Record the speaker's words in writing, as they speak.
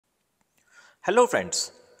Hello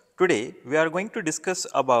friends, today we are going to discuss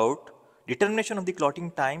about determination of the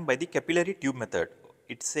clotting time by the capillary tube method.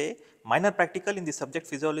 It's a minor practical in the subject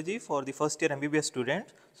physiology for the first year MBBS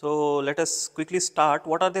student. So let us quickly start.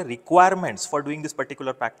 What are the requirements for doing this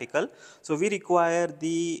particular practical? So we require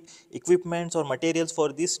the equipments or materials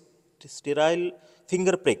for this sterile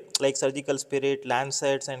finger prick like surgical spirit,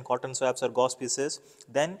 lancets and cotton swabs or gauze pieces.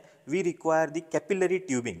 Then we require the capillary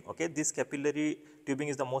tubing. Okay, this capillary tubing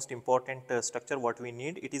is the most important structure what we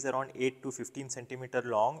need. It is around 8 to 15 centimeter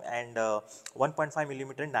long and 1.5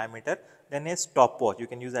 millimeter in diameter. Then a stopwatch. You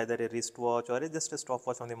can use either a wristwatch or just a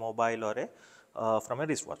stopwatch from the mobile or a from a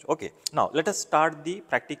wristwatch. Okay. Now let us start the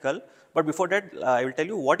practical. But before that, I will tell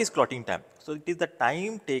you what is clotting time. So it is the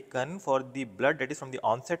time taken for the blood, that is from the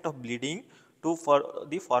onset of bleeding to for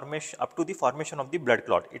the formation up to the formation of the blood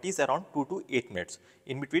clot. It is around 2 to 8 minutes.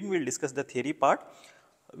 In between, we will discuss the theory part.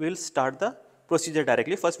 We will start the procedure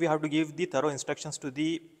directly. First, we have to give the thorough instructions to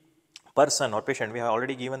the person or patient. We have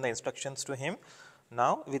already given the instructions to him.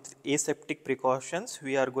 Now, with aseptic precautions,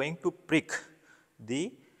 we are going to prick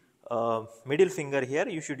the middle finger here.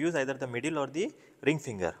 You should use either the middle or the ring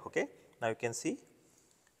finger. Okay. Now, you can see.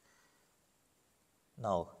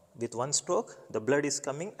 Now, with one stroke, the blood is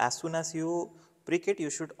coming. As soon as you prick it, you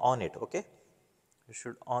should on it. Okay. You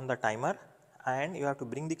should on the timer and you have to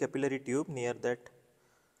bring the capillary tube near that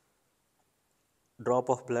drop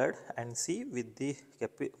of blood and see with the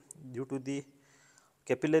due to the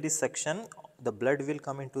capillary section, the blood will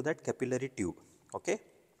come into that capillary tube. Okay.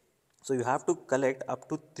 So you have to collect up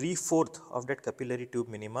to 3/4 of that capillary tube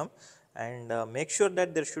minimum and make sure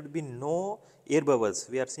that there should be no air bubbles.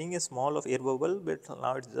 We are seeing a small of air bubble, but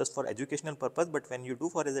now it's just for educational purpose, but when you do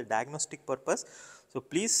for as a diagnostic purpose, so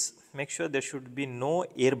please make sure there should be no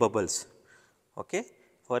air bubbles. Okay.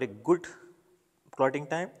 For a good clotting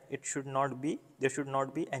time, it should not be, there should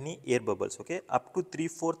not be any air bubbles. Okay. Up to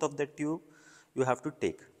 3/4 of the tube you have to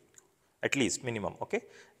take at least minimum. Okay.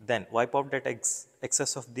 Then wipe out that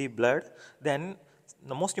excess of the blood. Then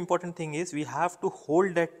the most important thing is we have to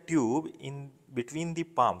hold that tube in between the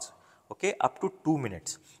palms. Okay, up to 2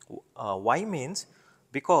 minutes. Why means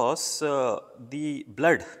because the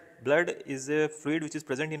blood is a fluid which is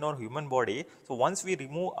present in our human body. So once we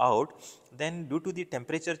remove out, then due to the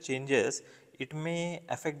temperature changes, it may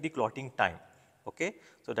affect the clotting time. Okay.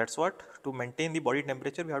 So that's what, to maintain the body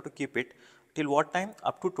temperature, we have to keep it till what time?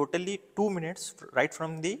 Up to totally 2 minutes right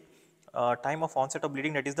from the time of onset of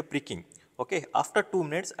bleeding, that is the pricking. Okay. After 2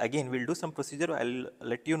 minutes, again we will do some procedure, I will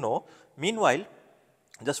let you know. Meanwhile,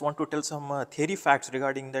 just want to tell some theory facts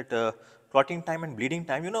regarding that clotting time and bleeding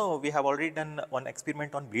time. You know, we have already done one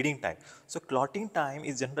experiment on bleeding time. So clotting time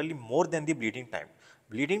is generally more than the bleeding time.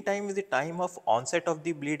 Bleeding time is the time of onset of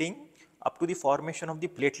the bleeding up to the formation of the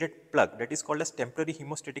platelet plug, that is called as temporary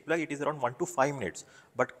hemostatic plug. It is around 1 to 5 minutes.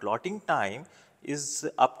 But clotting time is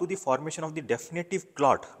up to the formation of the definitive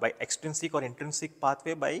clot by extrinsic or intrinsic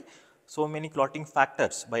pathway by so many clotting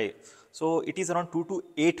factors by, so it is around 2 to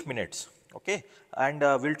 8 minutes. Okay. And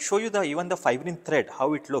we'll show you the even the fibrin thread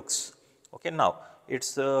how it looks. Okay. Now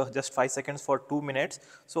it's just 5 seconds for 2 minutes.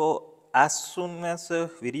 So as soon as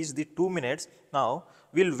we reach the 2 minutes, now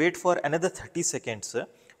we'll wait for another 30 seconds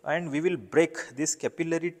and we will break this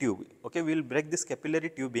capillary tube. Okay. We will break this capillary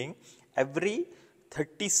tubing every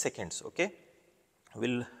 30 seconds. Okay.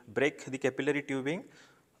 We'll break the capillary tubing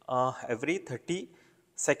every 30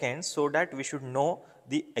 seconds so that we should know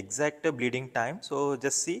the exact bleeding time. So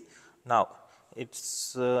just see now,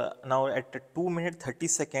 it's now at 2 minutes 30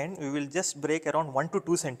 seconds, we will just break around 1 to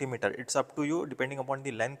 2 centimeter. It's up to you depending upon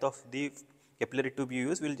the length of the capillary tube you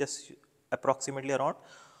use. We'll just approximately around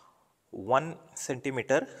 1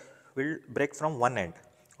 centimeter will break from one end.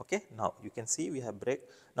 Okay. Now you can see we have break.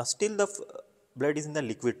 Now still the blood is in the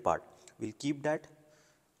liquid part. We'll keep that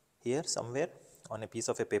here somewhere on a piece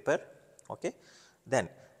of a paper. Okay. Then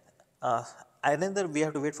another, we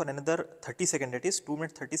have to wait for another 30 seconds, that is 2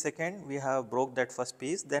 minutes 30 seconds, we have broke that first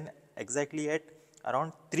piece. Then exactly at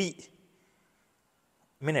around 3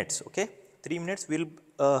 minutes, okay, 3 minutes we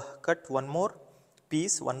will cut one more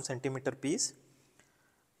piece, 1 centimeter piece.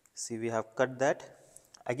 See, we have cut that.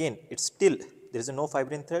 Again, it's still, there is no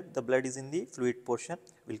fibrin thread, the blood is in the fluid portion.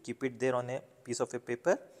 We'll keep it there on a piece of a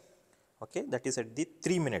paper. Okay, that is at the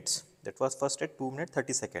 3 minutes. That was first at 2 minutes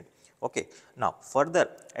 30 seconds. Okay. Now further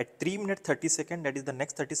at 3 minutes 30 seconds, that is the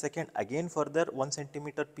next 30 seconds, again further 1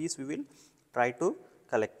 centimeter piece we will try to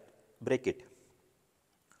break it.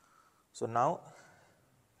 So now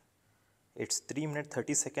it's 3 minutes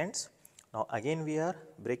 30 seconds. Now again we are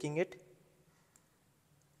breaking it.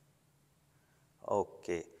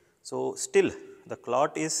 Okay. So still the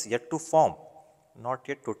clot is yet to form, not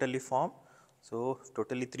yet totally formed. So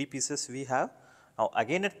totally 3 pieces we have. Now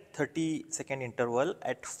again at 30-second interval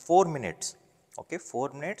at 4 minutes, okay,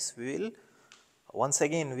 4 minutes we will once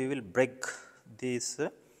again we will break this,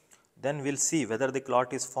 then we will see whether the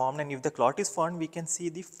clot is formed, and if the clot is formed we can see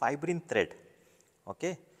the fibrin thread,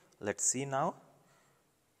 okay. Let us see now,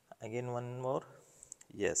 again one more,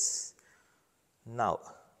 yes. Now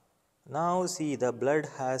see the blood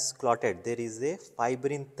has clotted, there is a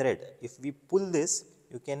fibrin thread. If we pull this,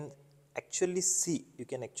 you can actually see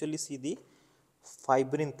the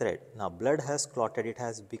fibrin thread. Now blood has clotted, it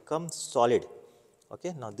has become solid,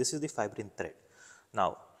 okay. Now this is the fibrin thread.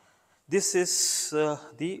 Now this is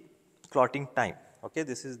the clotting time, okay.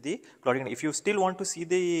 This is the clotting. If you still want to see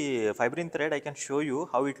the fibrin thread, I can show you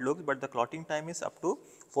how it looks, but the clotting time is up to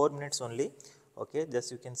 4 minutes only, okay.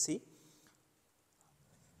 Just you can see,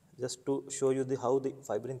 just to show you how the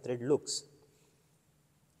fibrin thread looks,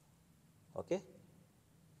 okay.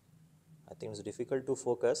 I think it's difficult to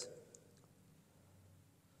focus,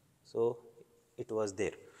 so it was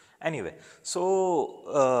there. Anyway,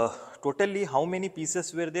 so totally how many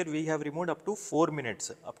pieces were there? We have removed up to 4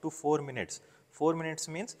 minutes, 4 minutes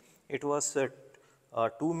means it was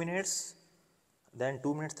 2 minutes, then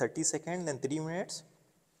 2 minutes 30 seconds, then 3 minutes,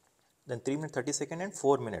 then 3 minutes 30 seconds and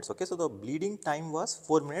 4 minutes, okay. So the bleeding time was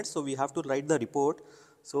 4 minutes, so we have to write the report.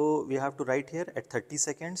 So we have to write here at 30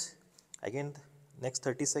 seconds, again next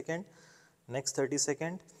 30 second, next 30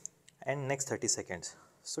 second and next 30 seconds.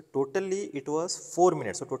 So totally it was 4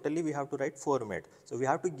 minutes, so totally we have to write 4 minutes. So we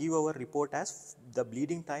have to give our report as the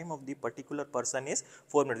bleeding time of the particular person is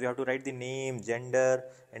 4 minutes. We have to write the name, gender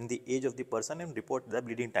and the age of the person and report the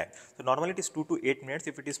bleeding time. So normally it is 2 to 8 minutes.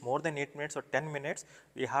 If it is more than 8 minutes or 10 minutes,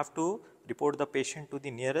 we have to report the patient to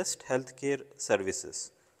the nearest healthcare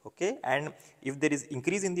services, okay. And if there is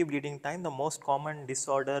increase in the bleeding time, the most common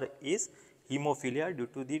disorder is hemophilia due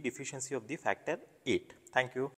to the deficiency of the factor 8. Thank you.